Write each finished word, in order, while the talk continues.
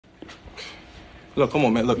Look, come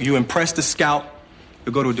on, man. Look, you impress the scout.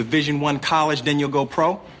 You'll go to a Division I college, then you'll go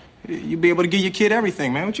pro. You'll be able to give your kid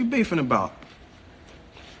everything, man. What you beefing about?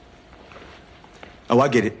 Oh, I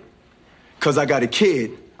get it. Because I got a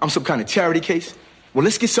kid. I'm some kind of charity case. Well,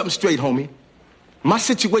 let's get something straight, homie. My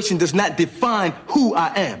situation does not define who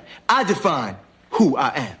I am. I define who I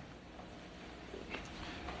am.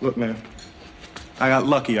 Look, man, I got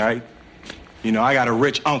lucky, all right? You know, I got a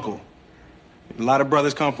rich uncle. A lot of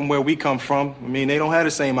brothers come from where we come from. I mean, they don't have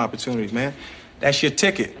the same opportunities, man. That's your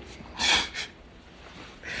ticket.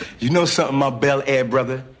 You know something, my Bel-Air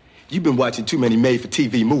brother? You've been watching too many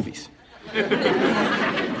made-for-TV movies.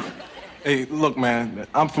 Hey, look, man,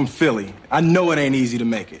 I'm from Philly. I know it ain't easy to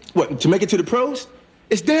make it. What, to make it to the pros?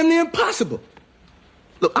 It's damn near impossible.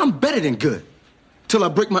 Look, I'm better than good. Till I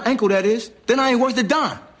break my ankle, that is. Then I ain't worth a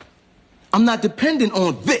dime. I'm not dependent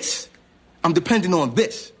on this. I'm dependent on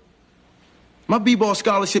this. My b-ball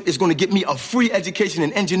scholarship is going to get me a free education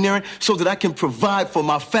in engineering so that I can provide for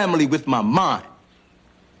my family with my mind.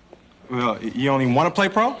 Well, you don't even want to play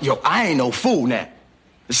pro? Yo, I ain't no fool now.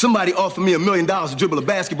 If somebody offered me $1 million to dribble a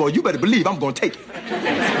basketball, you better believe I'm going to take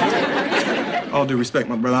it. All due respect,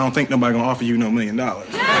 my brother, I don't think nobody going to offer you no $1 million.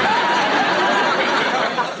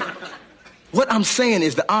 What I'm saying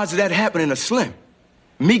is the odds of that happening are slim.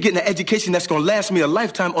 Me getting an education that's going to last me a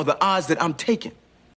lifetime are the odds that I'm taking.